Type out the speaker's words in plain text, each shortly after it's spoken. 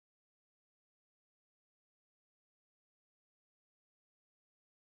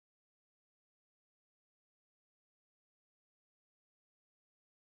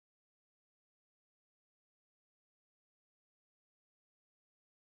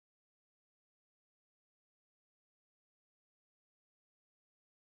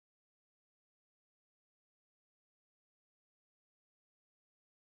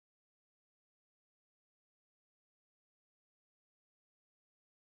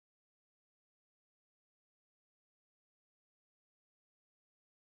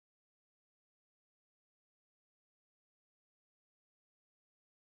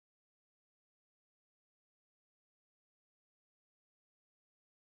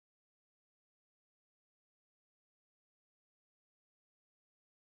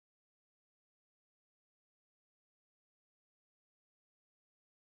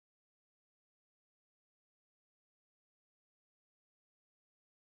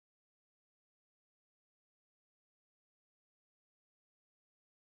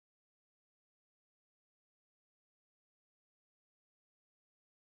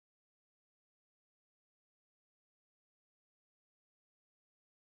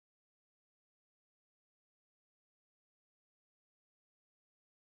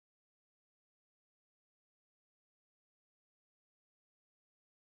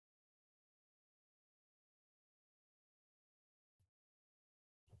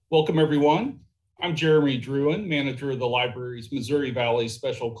Welcome, everyone. I'm Jeremy Druin, manager of the library's Missouri Valley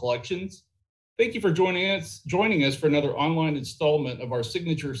Special Collections. Thank you for joining us for another online installment of our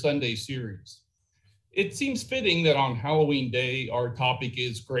Signature Sunday series. It seems fitting that on Halloween Day, our topic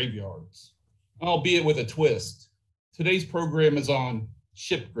is graveyards, albeit with a twist. Today's program is on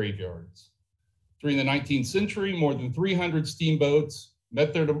ship graveyards. During the 19th century, more than 300 steamboats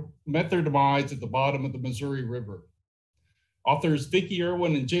met their demise at the bottom of the Missouri River. Authors Vicki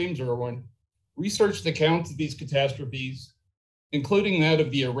Erwin and James Erwin researched accounts of these catastrophes, including that of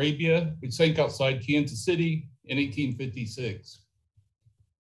the Arabia, which sank outside Kansas City in 1856.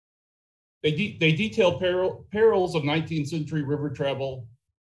 They detail perils of 19th century river travel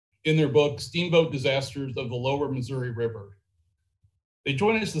in their book, Steamboat Disasters of the Lower Missouri River. They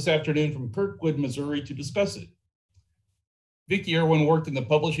join us this afternoon from Kirkwood, Missouri to discuss it. Vicki Erwin worked in the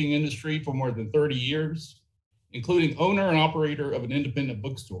publishing industry for more than 30 years, including owner and operator of an independent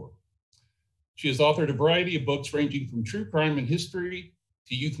bookstore. She has authored a variety of books ranging from true crime and history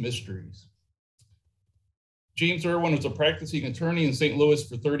to youth mysteries. James Erwin was a practicing attorney in St. Louis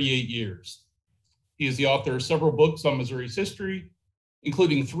for 38 years. He is the author of several books on Missouri's history,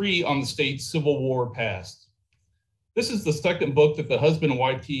 including 3 on the state's Civil War past. This is the second book that the husband and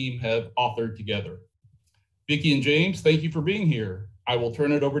wife team have authored together. Vicki and James, thank you for being here. I will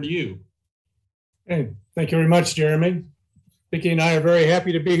turn it over to you. Hey, thank you very much, Jeremy. Vicki and I are very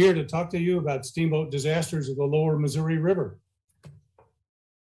happy to be here to talk to you about steamboat disasters of the lower Missouri River.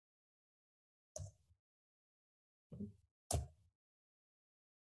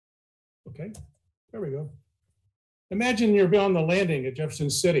 Okay, there we go. Imagine you're on the landing at Jefferson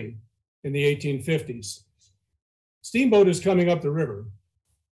City in the 1850s. Steamboat is coming up the river.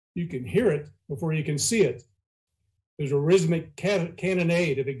 You can hear it before you can see it. There's a rhythmic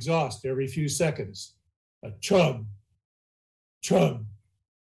cannonade of exhaust every few seconds. A chug, chug,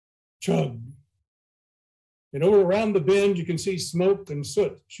 chug. And over around the bend, you can see smoke and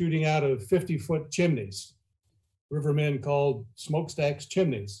soot shooting out of 50-foot chimneys. Rivermen called smokestacks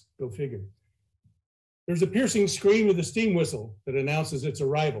chimneys, go figure. There's a piercing scream of the steam whistle that announces its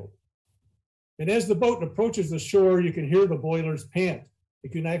arrival. And as the boat approaches the shore, you can hear the boilers pant.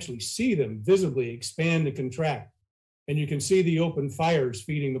 You can actually see them visibly expand and contract. And you can see the open fires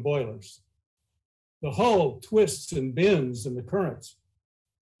feeding the boilers. The hull twists and bends in the currents,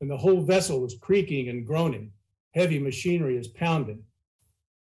 and the whole vessel is creaking and groaning. Heavy machinery is pounding.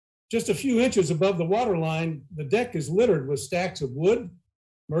 Just a few inches above the waterline, the deck is littered with stacks of wood,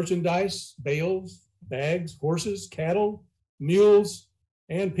 merchandise, bales, bags, horses, cattle, mules,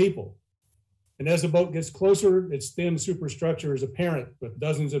 and people. And as the boat gets closer, its thin superstructure is apparent, with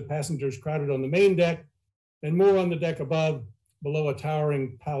dozens of passengers crowded on the main deck and more on the deck above, below a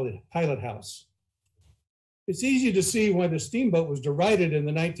towering pilot house. It's easy to see why the steamboat was derided in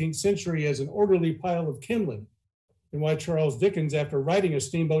the 19th century as an orderly pile of kindling, and why Charles Dickens, after writing A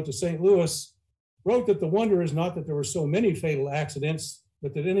Steamboat to St. Louis, wrote that the wonder is not that there were so many fatal accidents,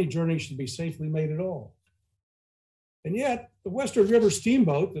 but that any journey should be safely made at all. And yet, the Western River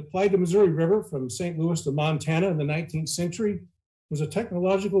steamboat that plied the Missouri River from St. Louis to Montana in the 19th century was a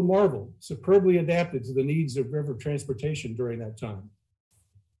technological marvel, superbly adapted to the needs of river transportation during that time.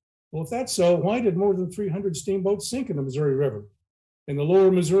 Well, if that's so, why did more than 300 steamboats sink in the Missouri River and the lower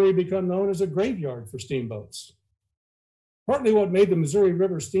Missouri become known as a graveyard for steamboats? Partly what made the Missouri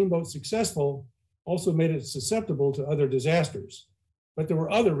River steamboat successful also made it susceptible to other disasters. But there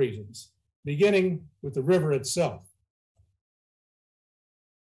were other reasons, beginning with the river itself.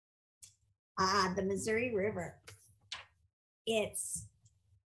 The Missouri River. It's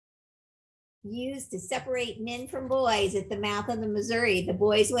used to separate men from boys at the mouth of the Missouri. The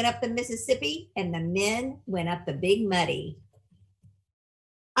boys went up the Mississippi and the men went up the Big Muddy.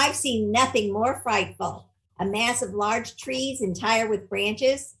 I've seen nothing more frightful. A mass of large trees entire with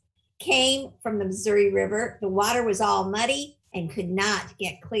branches came from the Missouri River. The water was all muddy and could not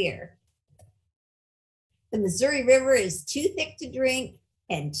get clear. The Missouri River is too thick to drink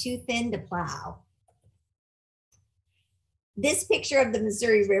and too thin to plow. This picture of the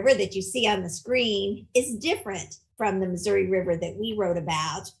Missouri River that you see on the screen is different from the Missouri River that we wrote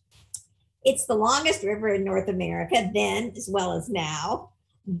about. It's the longest river in North America then as well as now,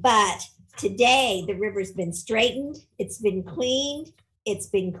 but today the river's been straightened, it's been cleaned, it's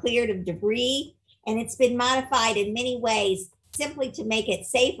been cleared of debris, and it's been modified in many ways simply to make it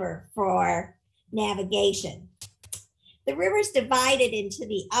safer for navigation. The river's divided into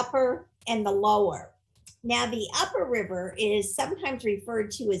the upper and the lower. Now, the upper river is sometimes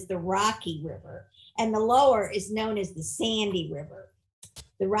referred to as the Rocky River, and the lower is known as the Sandy River.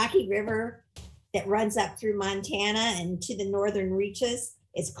 The Rocky River that runs up through Montana and to the northern reaches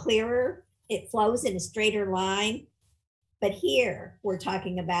is clearer. It flows in a straighter line. But here we're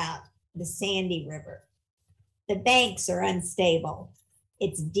talking about the sandy river. The banks are unstable.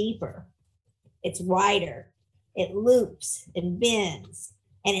 It's deeper. It's wider. It loops and bends,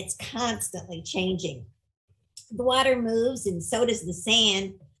 and it's constantly changing. The water moves, and so does the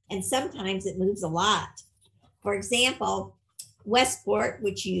sand, and sometimes it moves a lot. For example, Westport,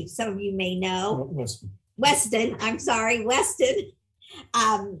 which some of you may know, Weston,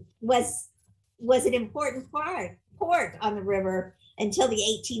 was an important port on the river until the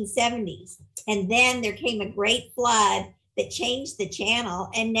 1870s. And then there came a great flood that changed the channel,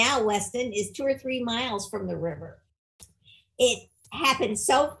 and now Weston is 2 or 3 miles from the river. It happened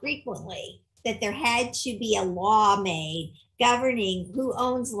so frequently that there had to be a law made governing who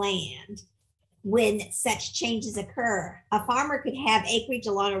owns land when such changes occur. A farmer could have acreage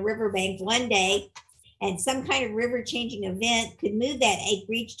along a riverbank one day, and some kind of river changing event could move that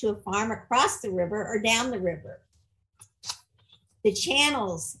acreage to a farm across the river or down the river. The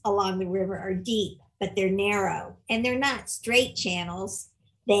channels along the river are deep, but they're narrow, and they're not straight channels.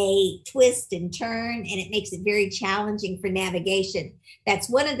 They twist and turn, and it makes it very challenging for navigation. That's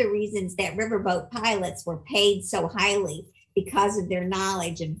one of the reasons that riverboat pilots were paid so highly, because of their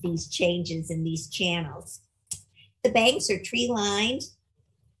knowledge of these changes in these channels. The banks are tree-lined,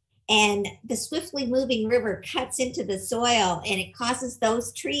 and the swiftly moving river cuts into the soil, and it causes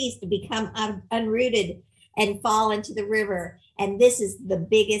those trees to become unrooted and fall into the river. And this is the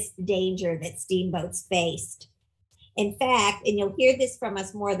biggest danger that steamboats faced. In fact, and you'll hear this from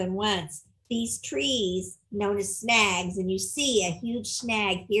us more than once, these trees, known as snags, and you see a huge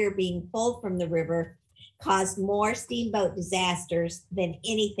snag here being pulled from the river, caused more steamboat disasters than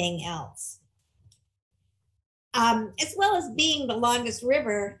anything else. As well as being the longest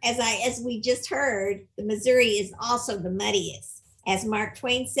river, as we just heard, the Missouri is also the muddiest. As Mark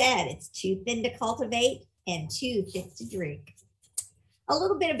Twain said, it's too thin to cultivate and too thick to drink. A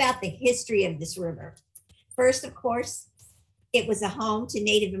little bit about the history of this river. First, of course, it was a home to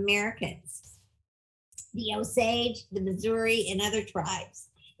Native Americans, the Osage, the Missouri, and other tribes.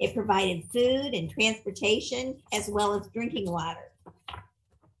 It provided food and transportation, as well as drinking water.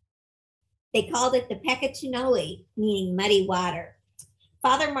 They called it the Pekatunoli, meaning muddy water.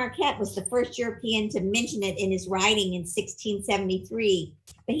 Father Marquette was the first European to mention it in his writing in 1673,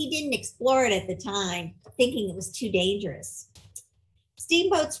 but he didn't explore it at the time, thinking it was too dangerous.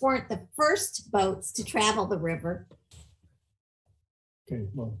 Steamboats weren't the first boats to travel the river. Okay,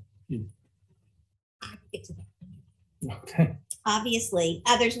 well, I'll get to that. okay. Obviously,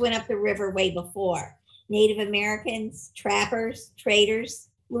 others went up the river way before. Native Americans, trappers, traders,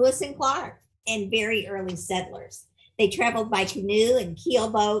 Lewis and Clark, and very early settlers. They traveled by canoe and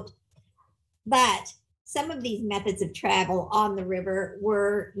keelboat, but some of these methods of travel on the river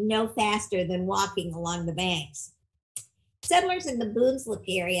were no faster than walking along the banks. Settlers in the Boonslick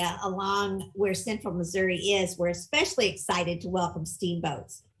area along where central Missouri is were especially excited to welcome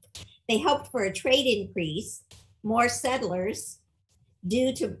steamboats. They hoped for a trade increase, more settlers,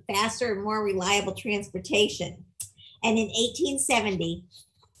 due to faster and more reliable transportation. And in 1817,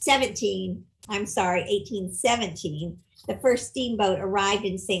 the first steamboat arrived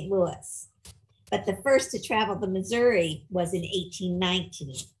in St. Louis. But the first to travel the Missouri was in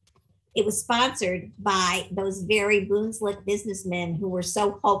 1819. It was sponsored by those very Boonslick businessmen who were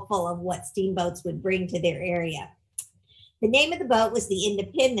so hopeful of what steamboats would bring to their area. The name of the boat was the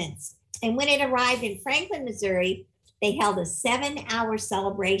Independence. And when it arrived in Franklin, Missouri, they held a 7-hour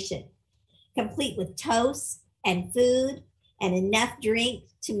celebration, complete with toasts and food and enough drink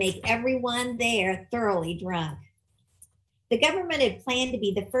to make everyone there thoroughly drunk. The government had planned to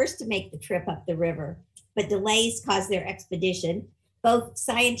be the first to make the trip up the river, but delays caused their expedition, both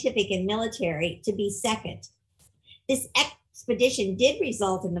scientific and military, to be second. This expedition did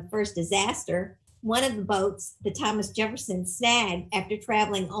result in the first disaster. One of the boats, the Thomas Jefferson, snagged after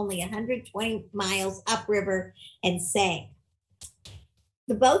traveling only 120 miles upriver and sank.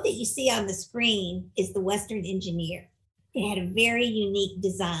 The boat that you see on the screen is the Western Engineer. It had a very unique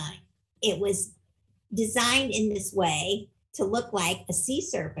design. It was designed in this way to look like a sea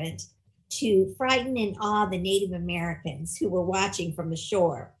serpent to frighten and awe the Native Americans who were watching from the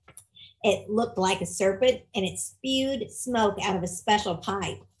shore. It looked like a serpent, and it spewed smoke out of a special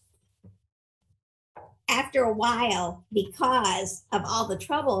pipe. After a while, because of all the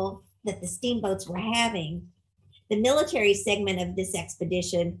trouble that the steamboats were having, the military segment of this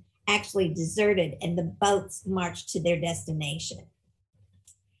expedition actually deserted, and the boats marched to their destination.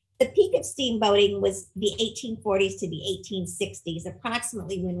 The peak of steamboating was the 1840s to the 1860s,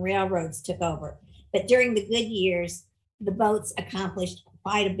 approximately when railroads took over. But during the good years, the boats accomplished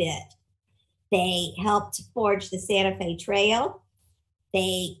quite a bit. They helped forge the Santa Fe Trail.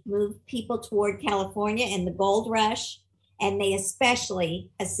 They moved people toward California and the gold rush, and they especially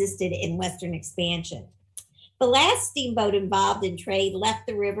assisted in Western expansion. The last steamboat involved in trade left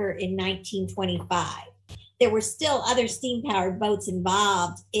the river in 1925. There were still other steam-powered boats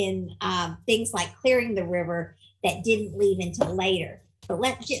involved in things like clearing the river that didn't leave until later. But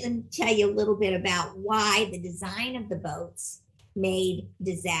let me tell you a little bit about why the design of the boats made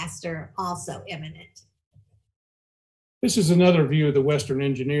disaster also imminent. This is another view of the Western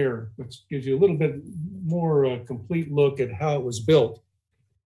Engineer, which gives you a little bit more complete look at how it was built.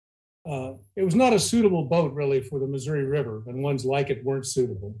 It was not a suitable boat really for the Missouri River, and ones like it weren't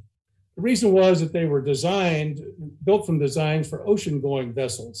suitable. The reason was that they were built from designs for ocean-going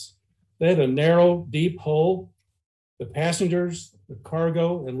vessels. They had a narrow, deep hull. The passengers, the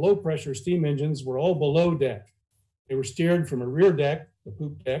cargo, and low-pressure steam engines were all below deck. They were steered from a rear deck, the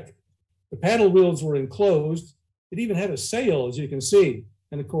poop deck. The paddle wheels were enclosed. It even had a sail, as you can see,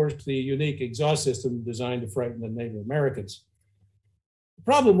 and of course, the unique exhaust system designed to frighten the Native Americans. The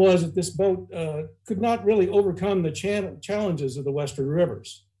problem was that this boat could not really overcome the challenges of the Western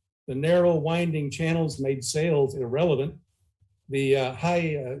rivers. The narrow, winding channels made sails irrelevant. The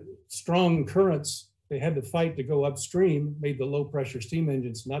high, strong currents they had to fight to go upstream made the low-pressure steam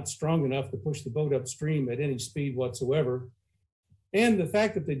engines not strong enough to push the boat upstream at any speed whatsoever. And the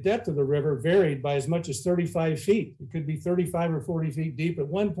fact that the depth of the river varied by as much as 35 feet. It could be 35 or 40 feet deep at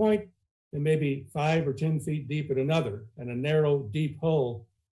one point, and maybe 5 or 10 feet deep at another. And a narrow, deep hull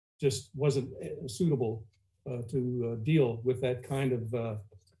just wasn't suitable to deal with that kind of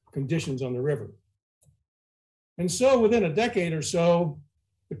conditions on the river. And so within a decade or so,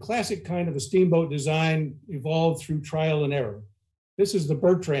 the classic kind of a steamboat design evolved through trial and error. This is the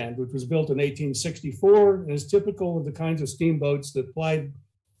Bertrand, which was built in 1864 and is typical of the kinds of steamboats that plied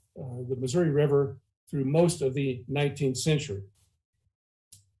the Missouri River through most of the 19th century.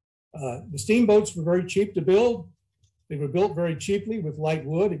 The steamboats were very cheap to build. They were built very cheaply with light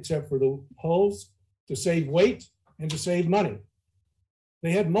wood, except for the hulls, to save weight and to save money.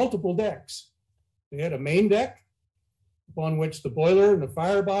 They had multiple decks. They had a main deck upon which the boiler and the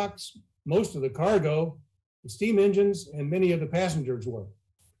firebox, most of the cargo, the steam engines, and many of the passengers were.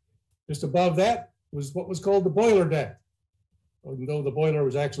 Just above that was what was called the boiler deck, even though the boiler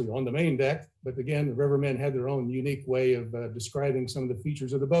was actually on the main deck. But again, the rivermen had their own unique way of describing some of the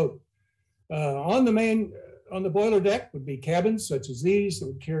features of the boat. On the boiler deck would be cabins such as these that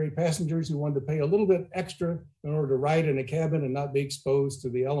would carry passengers who wanted to pay a little bit extra in order to ride in a cabin and not be exposed to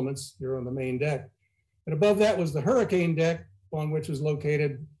the elements here on the main deck. And above that was the hurricane deck, on which was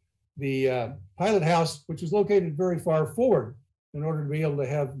located the pilot house, which was located very far forward in order to be able to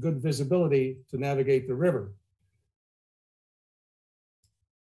have good visibility to navigate the river.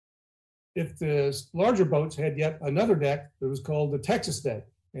 If the larger boats had yet another deck that was called the Texas deck,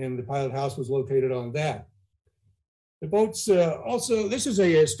 and the pilot house was located on that. The boats also, this is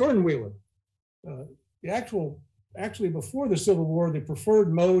a stern wheeler. Actually before the Civil War, the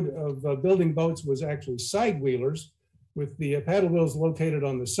preferred mode of building boats was actually side wheelers with the paddle wheels located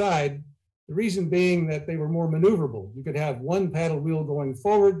on the side. The reason being that they were more maneuverable. You could have one paddle wheel going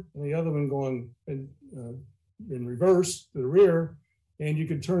forward and the other one going in reverse to the rear, and you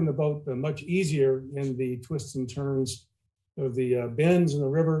could turn the boat much easier in the twists and turns of the bends in the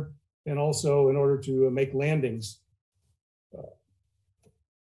river, and also in order to make landings.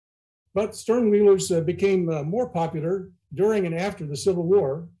 But stern wheelers became more popular during and after the Civil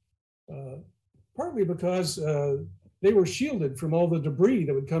War, partly because they were shielded from all the debris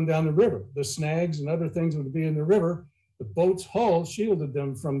that would come down the river. The snags and other things that would be in the river, the boat's hull shielded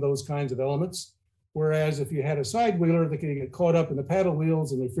them from those kinds of elements. Whereas if you had a side wheeler, they could get caught up in the paddle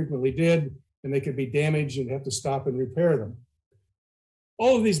wheels, and they frequently did, and they could be damaged and have to stop and repair them.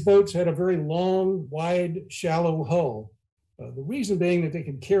 All of these boats had a very long, wide, shallow hull. The reason being that they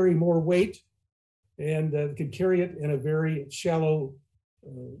could carry more weight and could carry it in a very shallow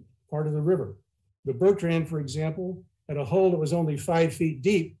part of the river. The Bertrand, for example, had a hull that was only 5 feet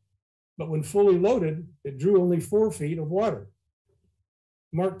deep, but when fully loaded, it drew only 4 feet of water.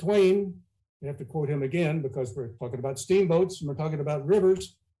 Mark Twain, I have to quote him again because we're talking about steamboats and we're talking about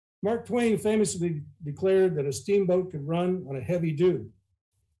rivers. Mark Twain famously declared that a steamboat could run on a heavy dew.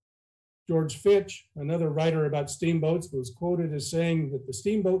 George Fitch, another writer about steamboats, was quoted as saying that the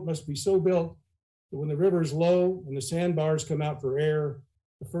steamboat must be so built that when the river is low and the sandbars come out for air,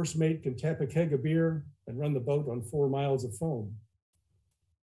 the first mate can tap a keg of beer and run the boat on 4 miles of foam.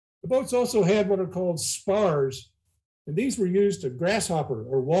 The boats also had what are called spars, and these were used to grasshopper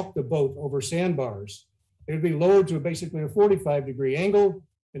or walk the boat over sandbars. It would be lowered to basically a 45-degree angle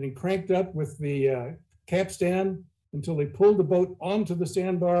and then cranked up with the capstan until they pulled the boat onto the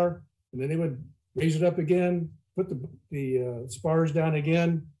sandbar, and then they would raise it up again, put the spars down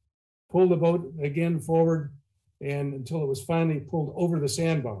again, pull the boat again forward, and until it was finally pulled over the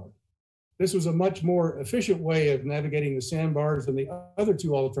sandbar. This was a much more efficient way of navigating the sandbars than the other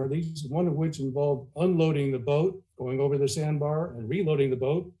two alternatives, one of which involved unloading the boat, going over the sandbar and reloading the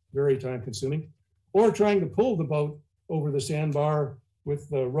boat, very time consuming, or trying to pull the boat over the sandbar with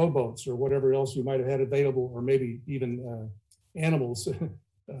rowboats or whatever else you might have had available, or maybe even animals,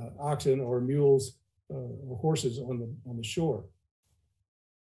 oxen or mules or horses on the shore.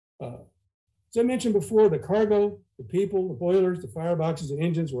 As I mentioned before, the cargo, the people, the boilers, the fireboxes, the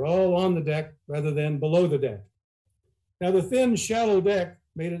engines were all on the deck rather than below the deck. Now, the thin, shallow deck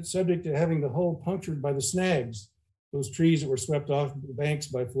made it subject to having the hull punctured by the snags, those trees that were swept off the banks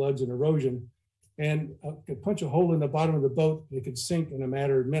by floods and erosion, and could punch a hole in the bottom of the boat that could sink in a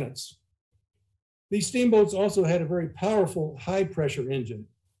matter of minutes. These steamboats also had a very powerful high-pressure engine,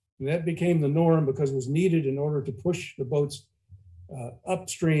 and that became the norm because it was needed in order to push the boats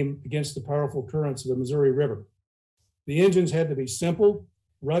upstream against the powerful currents of the Missouri River. The engines had to be simple,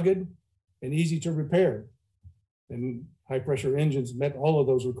 rugged, and easy to repair. And high-pressure engines met all of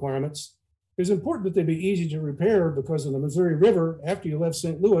those requirements. It was important that they be easy to repair because in the Missouri River, after you left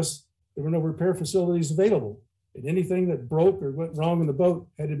St. Louis, there were no repair facilities available. And anything that broke or went wrong in the boat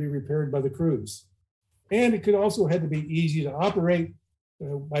had to be repaired by the crews. And it could also had to be easy to operate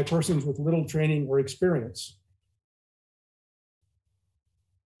by persons with little training or experience.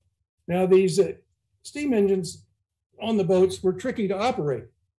 Now, these steam engines on the boats were tricky to operate.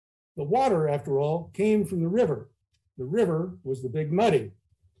 The water, after all, came from the river. The river was the Big Muddy.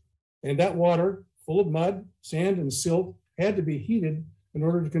 And that water, full of mud, sand, and silt, had to be heated in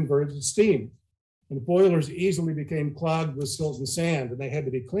order to convert it to steam. And the boilers easily became clogged with silt and sand, and they had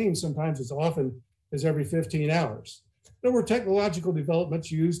to be cleaned sometimes as often as every 15 hours. There were technological developments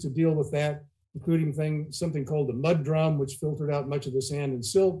used to deal with that, including something called the mud drum, which filtered out much of the sand and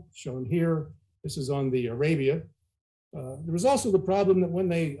silt, shown here. This is on the Arabia. There was also the problem that when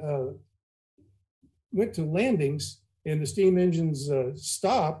they went to landings and the steam engines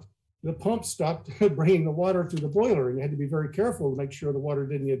stopped, the pump stopped bringing the water to the boiler, and you had to be very careful to make sure the water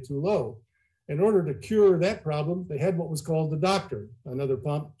didn't get too low. In order to cure that problem, they had what was called the doctor, another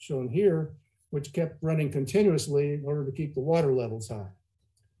pump shown here, which kept running continuously in order to keep the water levels high.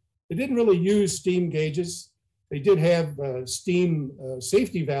 They didn't really use steam gauges. They did have steam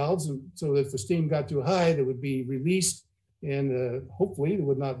safety valves, and so that if the steam got too high, they would be released, and hopefully there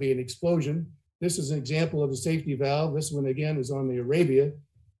would not be an explosion. This is an example of a safety valve. This one, again, is on the Arabia,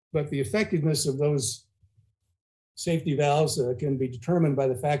 but the effectiveness of those safety valves can be determined by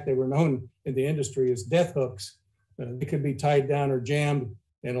the fact they were known in the industry as death hooks. They could be tied down or jammed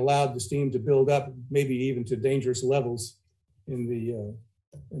and allowed the steam to build up, maybe even to dangerous levels in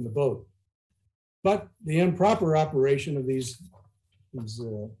the boat. But the improper operation of these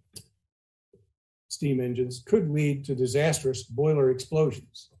steam engines could lead to disastrous boiler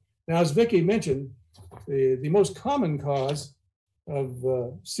explosions. Now, as Vicki mentioned, the most common cause of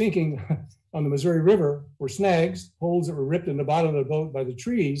sinking on the Missouri River were snags, holes that were ripped in the bottom of the boat by the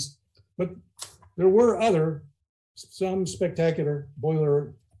trees, but there were some spectacular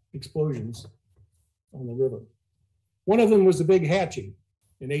boiler explosions on the river. One of them was the Big Hatchie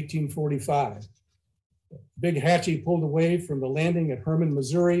in 1845. Big Hatchie pulled away from the landing at Herman,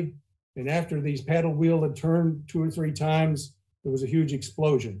 Missouri, and after these paddle wheel had turned 2 or 3 times, there was a huge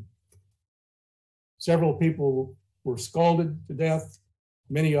explosion. Several people were scalded to death.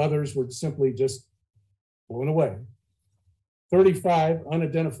 Many others were simply just blown away. 35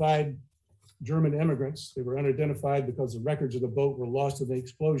 unidentified German immigrants, they were unidentified because the records of the boat were lost in the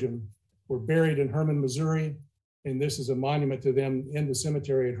explosion, were buried in Herman, Missouri, and this is a monument to them in the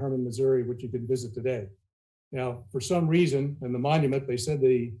cemetery at Herman, Missouri, which you can visit today. Now, for some reason, in the monument, they said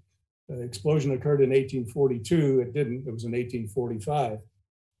the explosion occurred in 1842. It didn't, it was in 1845.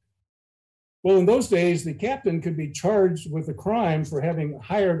 Well, in those days, the captain could be charged with a crime for having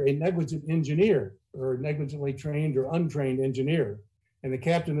hired a negligent engineer or negligently trained or untrained engineer. And the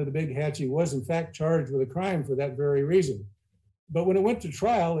captain of the Big Hatchie was in fact charged with a crime for that very reason. But when it went to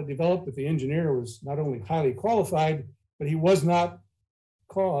trial, it developed that the engineer was not only highly qualified, but he was not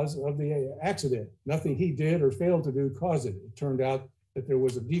cause of the accident. Nothing he did or failed to do caused it. It turned out that there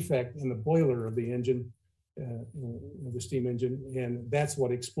was a defect in the boiler of the engine, the steam engine, and that's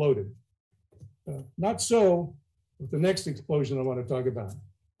what exploded. Not so with the next explosion I want to talk about.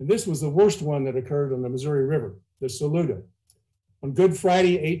 And this was the worst one that occurred on the Missouri River, the Saluda. On Good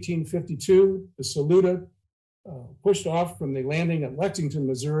Friday, 1852, the Saluda pushed off from the landing at Lexington,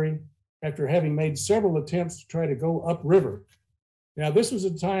 Missouri, after having made several attempts to try to go upriver. Now, this was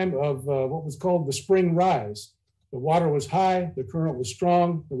a time of what was called the spring rise. The water was high, the current was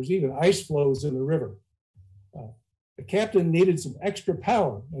strong, there was even ice flows in the river. The captain needed some extra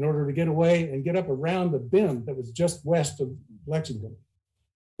power in order to get away and get up around the bend that was just west of Lexington.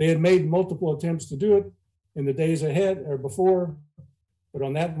 They had made multiple attempts to do it in the days ahead or before, but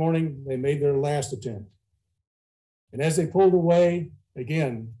on that morning, they made their last attempt. And as they pulled away,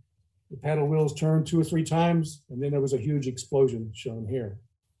 again, the paddle wheels turned 2 or 3 times, and then there was a huge explosion shown here.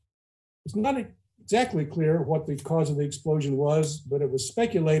 It's not exactly clear what the cause of the explosion was, but it was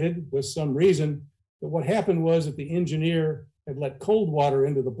speculated with some reason that what happened was that the engineer had let cold water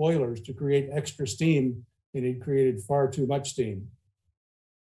into the boilers to create extra steam, and it created far too much steam.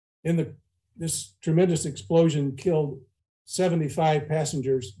 This tremendous explosion killed 75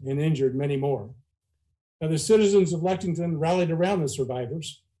 passengers and injured many more. Now, the citizens of Lexington rallied around the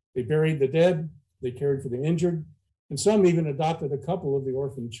survivors. They buried the dead, they cared for the injured, and some even adopted a couple of the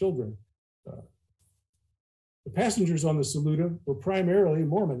orphan children. The passengers on the Saluda were primarily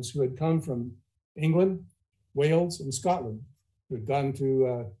Mormons who had come from England, Wales, and Scotland, who had gone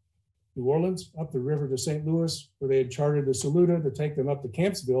to New Orleans, up the river to St. Louis, where they had chartered the Saluda to take them up to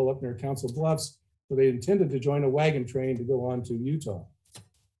Campsville up near Council Bluffs, where they intended to join a wagon train to go on to Utah.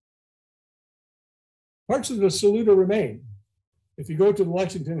 Parts of the Saluda remain. If you go to the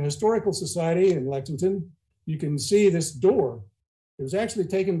Lexington Historical Society in Lexington, you can see this door. It was actually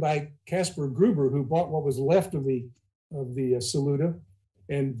taken by Caspar Gruber, who bought what was left of the Saluda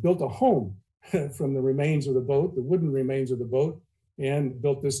and built a home from the remains of the boat, the wooden remains of the boat, and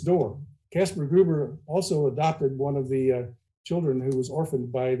built this door. Caspar Gruber also adopted one of the children who was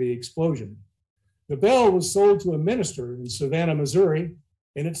orphaned by the explosion. The bell was sold to a minister in Savannah, Missouri,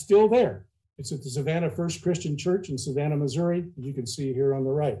 and it's still there. It's at the Savannah First Christian Church in Savannah, Missouri, as you can see here on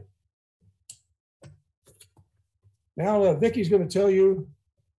the right. Now, Vicki's going to tell you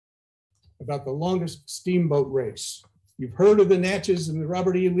about the longest steamboat race. You've heard of the Natchez and the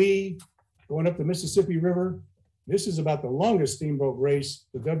Robert E. Lee going up the Mississippi River. This is about the longest steamboat race,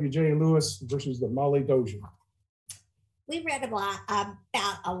 the W.J. Lewis versus the Molly Dozier. We read about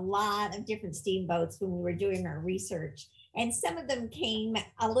a lot of different steamboats when we were doing our research, and some of them came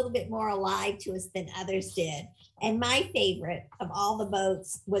a little bit more alive to us than others did. And my favorite of all the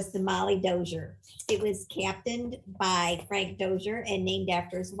boats was the Molly Dozier. It was captained by Frank Dozier and named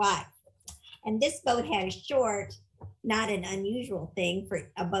after his wife. And this boat had a short, not an unusual thing for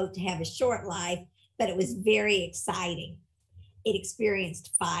a boat to have a short life, but it was very exciting. It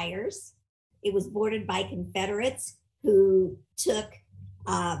experienced fires. It was boarded by Confederates who took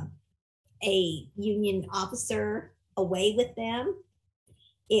a Union officer away with them.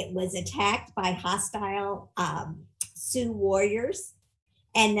 It was attacked by hostile Sioux warriors.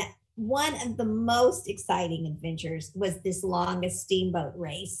 And one of the most exciting adventures was this longest steamboat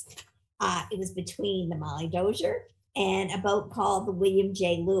race. It was between the Molly Dozier and a boat called the William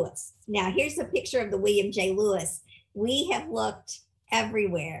J. Lewis. Now, here's a picture of the William J. Lewis. We have looked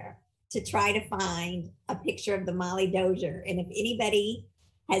everywhere to try to find a picture of the Molly Dozier. And if anybody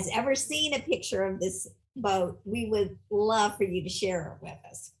has ever seen a picture of this boat, we would love for you to share it with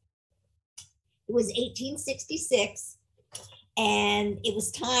us. It was 1866, and it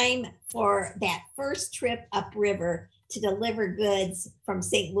was time for that first trip upriver to deliver goods from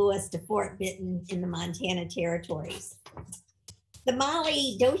St. Louis to Fort Benton in the Montana territories. The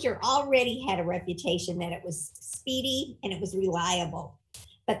Molly Dozier already had a reputation that it was speedy and it was reliable,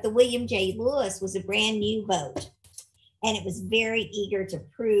 but the William J. Lewis was a brand new boat, and it was very eager to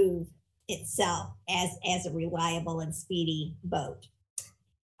prove itself as a reliable and speedy boat.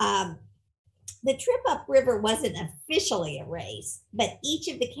 The trip upriver wasn't officially a race, but each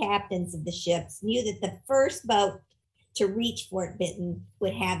of the captains of the ships knew that the first boat to reach Fort Benton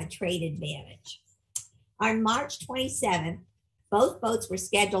would have a trade advantage. On March 27th, both boats were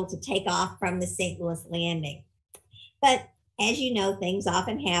scheduled to take off from the St. Louis landing. But as you know, things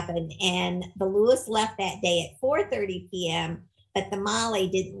often happen, and the Lewis left that day at 4:30 p.m., but the Molly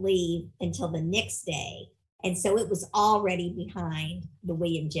didn't leave until the next day, and so it was already behind the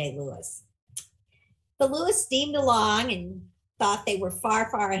William J. Lewis. The Lewis steamed along and thought they were far,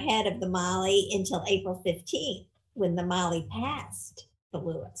 far ahead of the Molly until April 15th, when the Molly passed the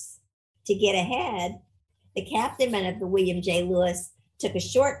Lewis. To get ahead, the captain of the William J. Lewis took a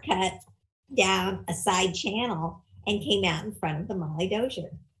shortcut down a side channel and came out in front of the Molly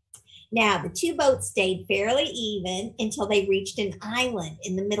Dozier. Now, the two boats stayed fairly even until they reached an island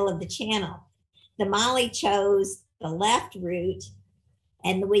in the middle of the channel. The Molly chose the left route,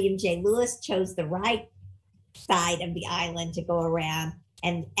 and the William J. Lewis chose the right side of the island to go around.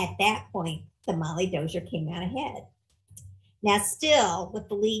 And at that point, the Molly Dozier came out ahead. Now, still with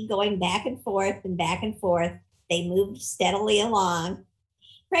the lead going back and forth, they moved steadily along.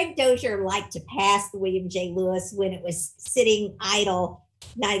 Craig Dozier liked to pass the William J. Lewis when it was sitting idle,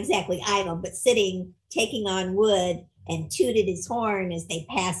 not exactly idle, but sitting, taking on wood, and tooted his horn as they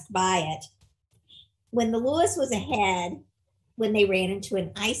passed by it. When the Lewis was ahead, when they ran into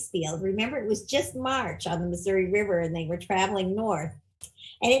an ice field, remember it was just March on the Missouri River and they were traveling north.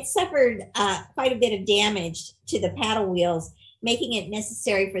 And it suffered quite a bit of damage to the paddle wheels, making it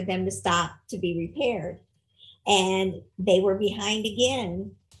necessary for them to stop to be repaired. And they were behind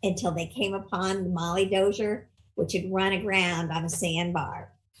again until they came upon the Molly Dozier, which had run aground on a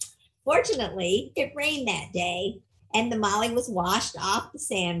sandbar. Fortunately, it rained that day, and the Molly was washed off the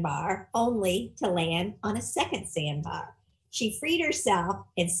sandbar, only to land on a second sandbar. She freed herself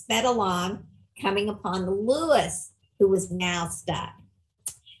and sped along, coming upon the Lewis, who was now stuck.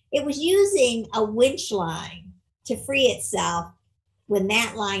 It was using a winch line to free itself. When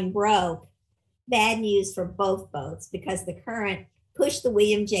that line broke, bad news for both boats because the current pushed the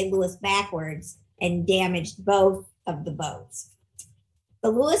William J. Lewis backwards and damaged both of the boats. The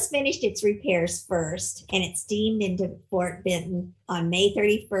Lewis finished its repairs first, and it steamed into Fort Benton on May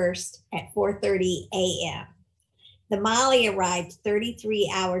 31st at 4:30 a.m. The Molly arrived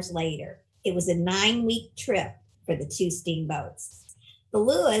 33 hours later. It was a 9-week trip for the two steamboats. The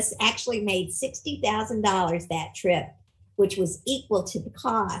Lewis actually made $60,000 that trip, which was equal to the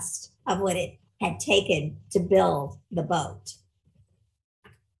cost of what it had taken to build the boat.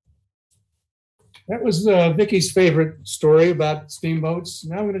 That was Vicky's favorite story about steamboats.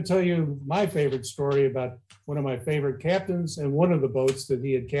 Now I'm going to tell you my favorite story about one of my favorite captains and one of the boats that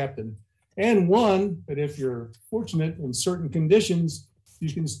he had captained. And one that if you're fortunate in certain conditions,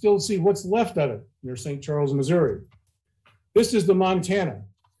 you can still see what's left of it near St. Charles, Missouri. This is the Montana.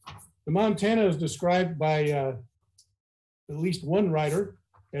 The Montana is described by at least one writer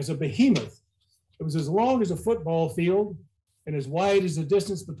as a behemoth. It was as long as a football field and as wide as the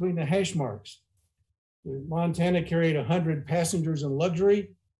distance between the hash marks. The Montana carried 100 passengers in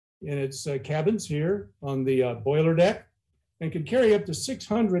luxury in its cabins here on the boiler deck and could carry up to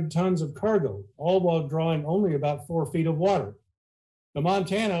 600 tons of cargo, all while drawing only about 4 feet of water. The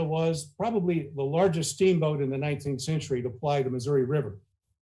Montana was probably the largest steamboat in the 19th century to ply the Missouri River.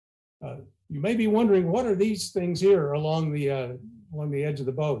 You may be wondering, what are these things here along the edge of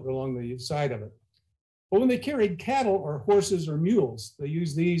the boat, along the side of it? Well, when they carried cattle or horses or mules, they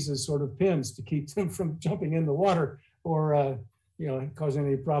used these as sort of pins to keep them from jumping in the water or causing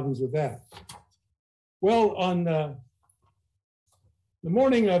any problems with that. Well, on the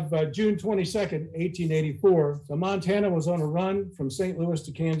morning of June 22nd, 1884, the Montana was on a run from St. Louis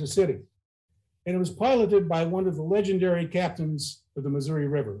to Kansas City. And it was piloted by one of the legendary captains of the Missouri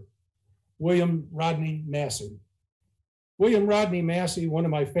River, William Rodney Massey. William Rodney Massey, one of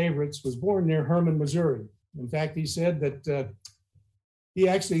my favorites, was born near Hermann, Missouri. In fact, he said that he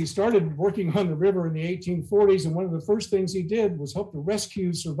actually started working on the river in the 1840s, and one of the first things he did was help to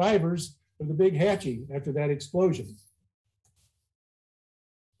rescue survivors of the Big Hatchie after that explosion.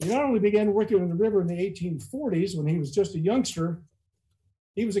 He not only began working on the river in the 1840s when he was just a youngster,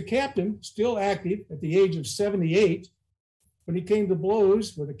 he was a captain, still active at the age of 78, when he came to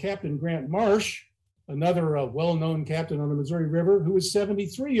blows with a Captain Grant Marsh, another well-known captain on the Missouri River, who was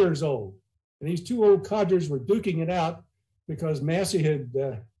 73 years old. And these two old codgers were duking it out because Massey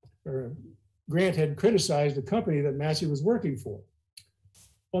Grant had criticized the company that Massey was working for.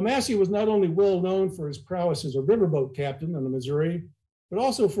 Well, Massey was not only well known for his prowess as a riverboat captain on the Missouri, but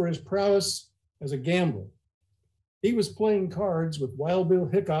also for his prowess as a gambler. He was playing cards with Wild Bill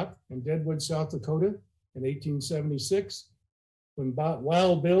Hickok in Deadwood, South Dakota in 1876, when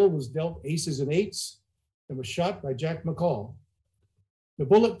Wild Bill was dealt aces and eights and was shot by Jack McCall. The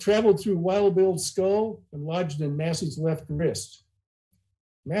bullet traveled through Wild Bill's skull and lodged in Massey's left wrist.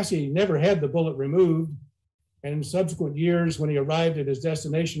 Massey never had the bullet removed, and in subsequent years, when he arrived at his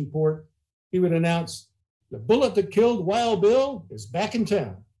destination port, he would announce, "The bullet that killed Wild Bill is back in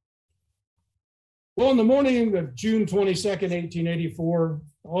town." Well, on the morning of June 22nd, 1884,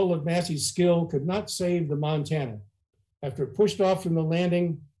 all of Massey's skill could not save the Montana. After it pushed off from the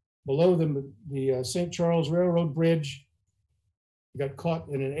landing below the St. Charles Railroad Bridge, it got caught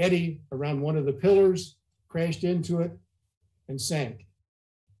in an eddy around one of the pillars, crashed into it, and sank.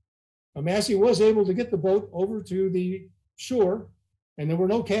 Now, Massey was able to get the boat over to the shore, and there were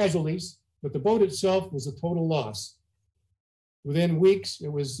no casualties, but the boat itself was a total loss. Within weeks,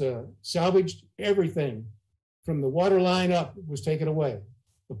 it was salvaged. Everything from the water line up was taken away.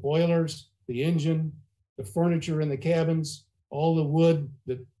 The boilers, the engine, the furniture in the cabins, all the wood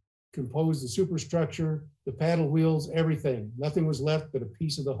that composed the superstructure, the paddle wheels, everything. Nothing was left but a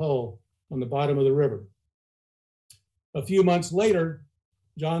piece of the hull on the bottom of the river. A few months later,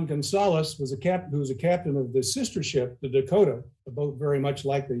 John Gonzalez who was a captain of the sister ship, the Dakota, a boat very much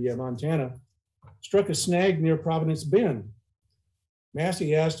like the Montana, struck a snag near Providence Bend.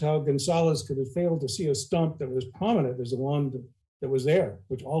 Massey asked how Gonzalez could have failed to see a stump that was prominent as the one that was there,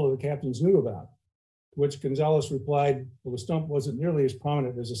 which all of the captains knew about. To which Gonzalez replied, well, the stump wasn't nearly as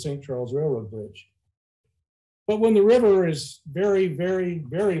prominent as the St. Charles Railroad Bridge. But when the river is very, very,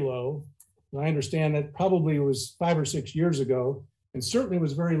 very low, and I understand that probably was 5 or 6 years ago, and certainly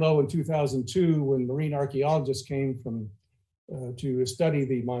was very low in 2002 when marine archaeologists came to study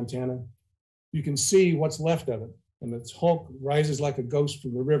the Montana, you can see what's left of it. And its hulk rises like a ghost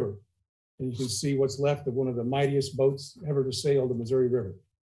from the river. And you can see what's left of one of the mightiest boats ever to sail the Missouri River,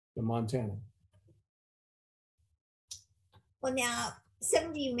 the Montana. Well, now, some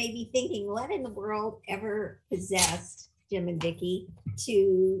of you may be thinking, what in the world ever possessed Jim and Vicki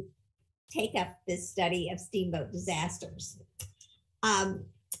to take up this study of steamboat disasters?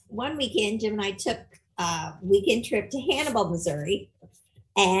 One weekend, Jim and I took a weekend trip to Hannibal, Missouri,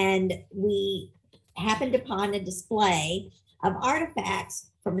 and we happened upon a display of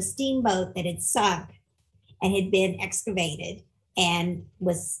artifacts from a steamboat that had sunk and had been excavated and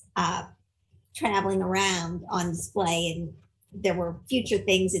was traveling around on display, and there were future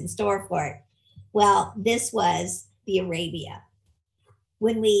things in store for it. Well, this was the Arabia.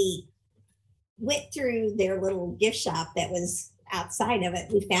 When we went through their little gift shop that was outside of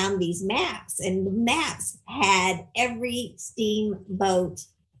it, we found these maps, and the maps had every steamboat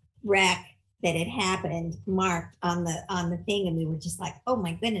wreck that had happened marked on the thing, and we were just like, oh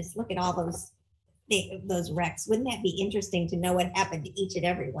my goodness, look at all those wrecks. Wouldn't that be interesting to know what happened to each and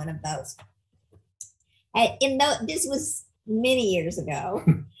every one of those? This was many years ago,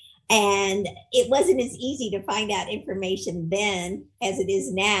 and it wasn't as easy to find out information then as it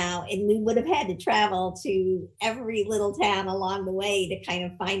is now, and we would have had to travel to every little town along the way to kind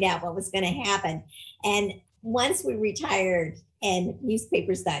of find out what was going to happen. And once we retired and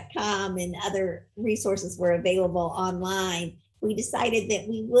newspapers.com and other resources were available online, we decided that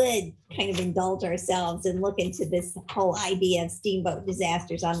we would kind of indulge ourselves and look into this whole idea of steamboat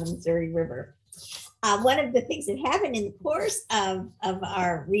disasters on the Missouri River. One of the things that happened in the course of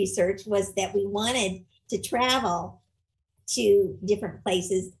our research was that we wanted to travel to different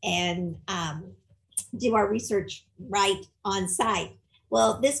places and do our research right on site.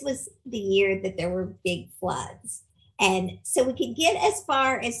 Well, this was the year that there were big floods. And so we could get as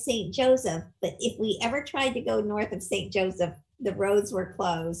far as St. Joseph, but if we ever tried to go north of St. Joseph, the roads were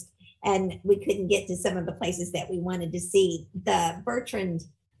closed and we couldn't get to some of the places that we wanted to see. The Bertrand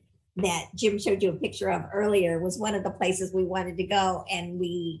that Jim showed you a picture of earlier was one of the places we wanted to go, and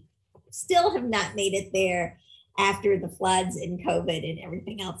we still have not made it there after the floods and COVID and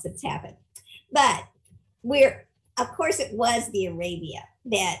everything else that's happened. But of course, it was the Arabia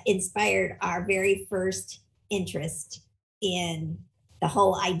that inspired our very first interest in the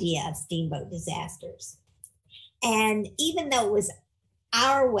whole idea of steamboat disasters. And even though it was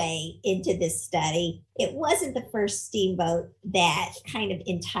our way into this study, it wasn't the first steamboat that kind of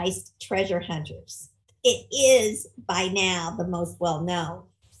enticed treasure hunters. It is by now the most well-known.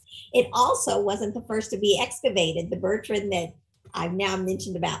 It also wasn't the first to be excavated. The Bertrand that I've now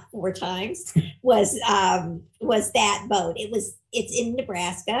mentioned about 4 times was that boat. It's in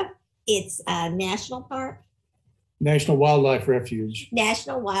Nebraska. It's a national park. National Wildlife Refuge.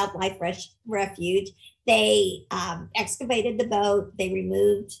 National Wildlife Refuge. They excavated the boat. They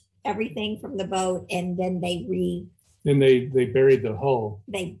removed everything from the boat, and then they buried the hull.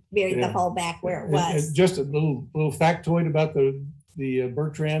 They buried the hull back where it was. And just a little factoid about the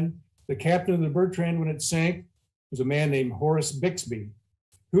Bertrand. The captain of the Bertrand when it sank was a man named Horace Bixby,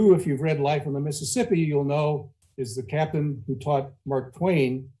 who, if you've read Life on the Mississippi, you'll know is the captain who taught Mark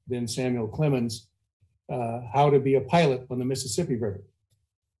Twain, then Samuel Clemens, how to be a pilot on the Mississippi River.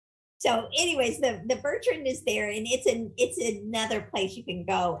 So anyways, the Bertrand is there, and it's another place you can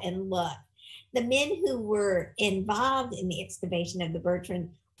go and look. The men who were involved in the excavation of the Bertrand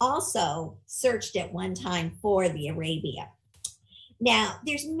also searched at one time for the Arabia. Now,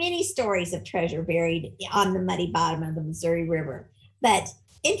 there's many stories of treasure buried on the muddy bottom of the Missouri River, but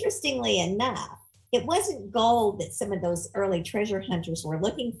interestingly enough, it wasn't gold that some of those early treasure hunters were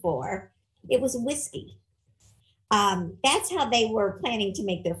looking for. It was whiskey. That's how they were planning to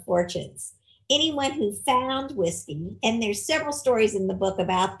make their fortunes. Anyone who found whiskey, and there's several stories in the book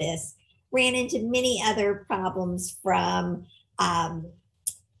about this, ran into many other problems from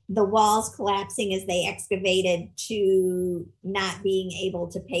the walls collapsing as they excavated to not being able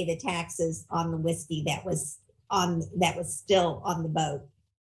to pay the taxes on the whiskey that was still on the boat.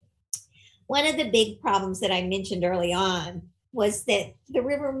 One of the big problems that I mentioned early on was that the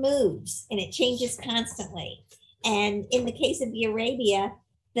river moves and it changes constantly. And in the case of the Arabia,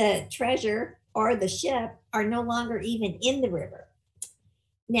 the treasure or the ship are no longer even in the river.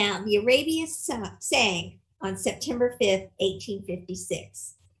 Now, the Arabia sank on September 5th,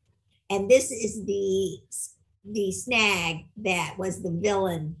 1856. And this is the snag that was the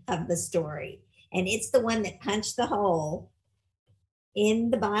villain of the story. And it's the one that punched the hole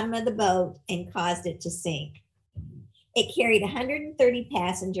in the bottom of the boat and caused it to sink. It carried 130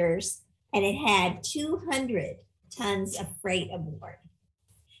 passengers and it had 200 tons of freight aboard.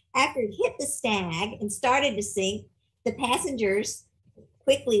 After it hit the snag and started to sink, the passengers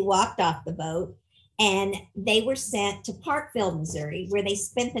quickly walked off the boat and they were sent to Parkville, Missouri, where they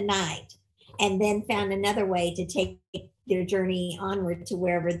spent the night and then found another way to take their journey onward to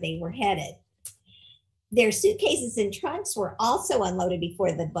wherever they were headed. Their suitcases and trunks were also unloaded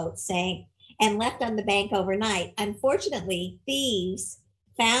before the boat sank and left on the bank overnight. Unfortunately, thieves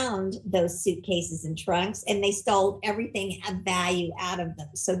found those suitcases and trunks and they stole everything of value out of them.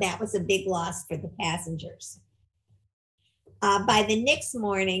 So that was a big loss for the passengers. By the next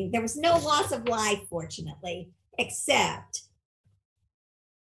morning, there was no loss of life, fortunately, except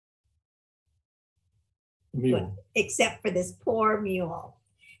for this poor mule.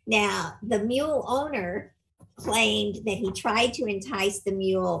 Now, the mule owner claimed that he tried to entice the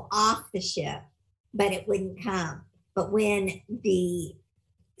mule off the ship, but it wouldn't come. But when the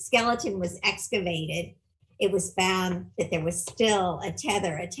skeleton was excavated, it was found that there was still a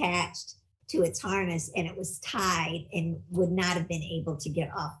tether attached to its harness and it was tied and would not have been able to get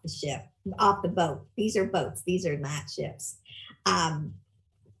off the ship, off the boat. These are boats, these are not ships. The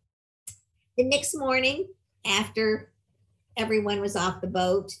next morning, after everyone was off the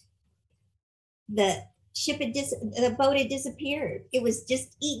boat, the boat had disappeared. It was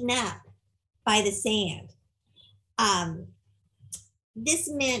just eaten up by the sand. This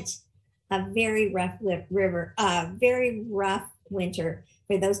meant a very rough winter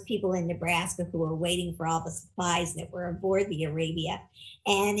for those people in Nebraska who were waiting for all the supplies that were aboard the Arabia.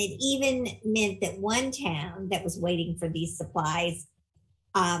 And it even meant that one town that was waiting for these supplies,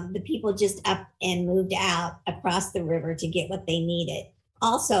 the people just up and moved out across the river to get what they needed.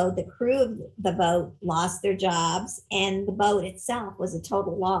 Also, the crew of the boat lost their jobs and the boat itself was a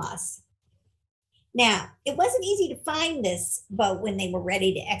total loss. Now, it wasn't easy to find this boat when they were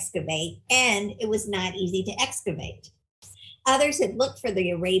ready to excavate, and it was not easy to excavate. Others had looked for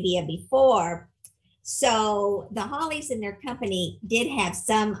the Arabia before, so the Hollies and their company did have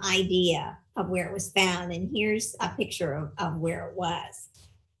some idea of where it was found, and here's a picture of where it was.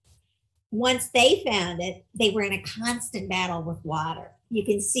 Once they found it, they were in a constant battle with water. You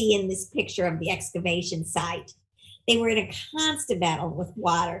can see in this picture of the excavation site, they were in a constant battle with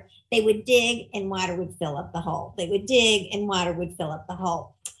water. They would dig and water would fill up the hole. They would dig and water would fill up the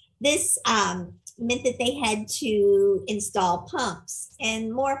hole. This meant that they had to install pumps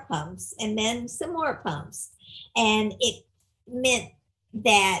and then some more pumps. And it meant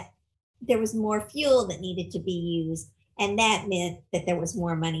that there was more fuel that needed to be used. And that meant that there was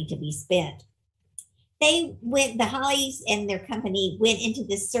more money to be spent. The Hollies and their company went into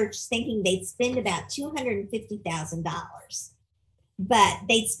this search thinking they'd spend about $250,000. But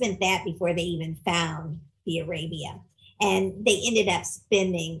they'd spent that before they even found the Arabia. And they ended up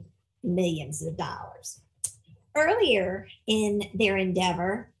spending millions of dollars. Earlier in their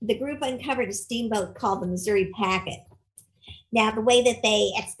endeavor, the group uncovered a steamboat called the Missouri Packet. Now, the way that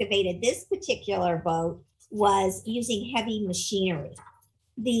they excavated this particular boat was using heavy machinery.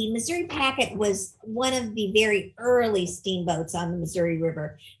 The Missouri Packet was one of the very early steamboats on the Missouri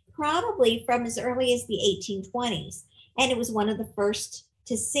River, probably from as early as the 1820s, and it was one of the first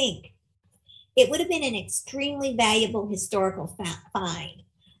to sink. It would have been an extremely valuable historical find,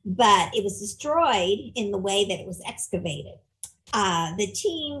 but it was destroyed in the way that it was excavated. The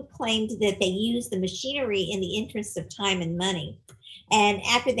team claimed that they used the machinery in the interest of time and money, and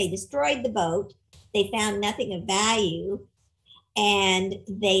after they destroyed the boat, they found nothing of value, and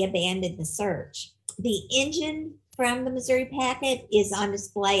they abandoned the search. The engine from the Missouri Packet is on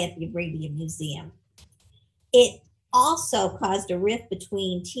display at the Arabia Museum. It also caused a rift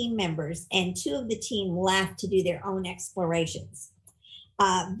between team members, and two of the team left to do their own explorations.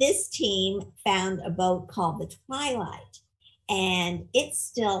 This team found a boat called the Twilight, and it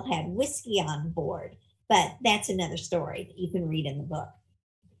still had whiskey on board, but that's another story that you can read in the book.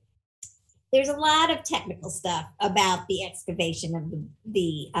 there's a lot of technical stuff about the excavation of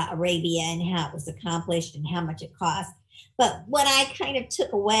the Arabia and how it was accomplished and how much it cost. But what I kind of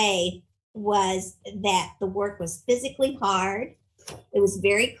took away was that the work was physically hard. It was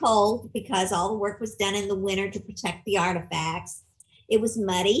very cold because all the work was done in the winter to protect the artifacts. It was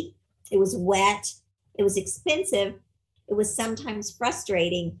muddy. It was wet. It was expensive. It was sometimes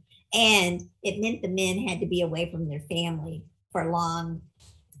frustrating. And it meant the men had to be away from their family for long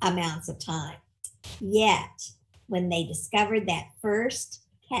amounts of time. Yet, when they discovered that first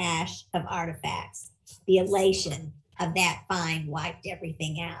cache of artifacts, the elation of that find wiped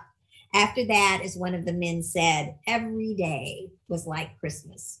everything out. After that, as one of the men said, every day was like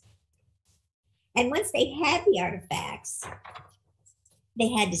Christmas. And once they had the artifacts, they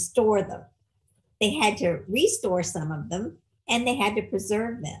had to store them. They had to restore some of them, and they had to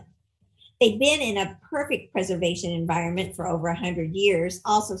preserve them. They've been in a perfect preservation environment for over 100 years,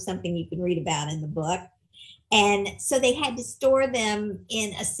 also something you can read about in the book. And so they had to store them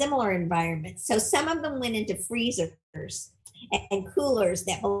in a similar environment. So some of them went into freezers and coolers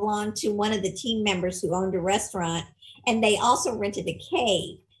that belonged to one of the team members who owned a restaurant. And they also rented a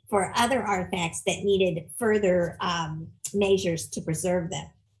cave for other artifacts that needed further measures to preserve them.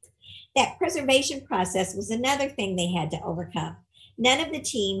 That preservation process was another thing they had to overcome. None of the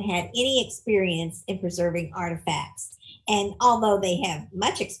team had any experience in preserving artifacts. And although they have